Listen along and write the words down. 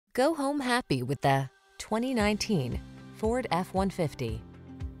Go home happy with the 2019 Ford F-150.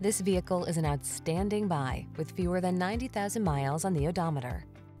 This vehicle is an outstanding buy with fewer than 90,000 miles on the odometer.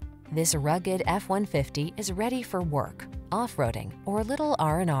 This rugged F-150 is ready for work, off-roading, or a little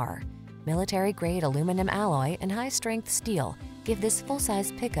R&R. Military-grade aluminum alloy and high-strength steel give this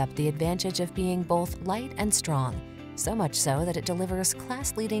full-size pickup the advantage of being both light and strong, so much so that it delivers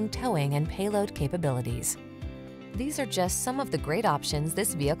class-leading towing and payload capabilities. These are just some of the great options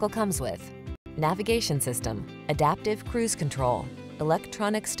this vehicle comes with: navigation system, adaptive cruise control,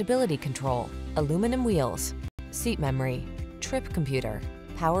 electronic stability control, aluminum wheels, seat memory, trip computer,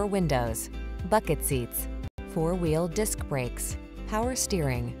 power windows, bucket seats, four-wheel disc brakes, power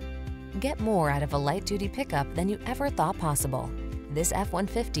steering. Get more out of a light-duty pickup than you ever thought possible. This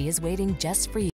F-150 is waiting just for you.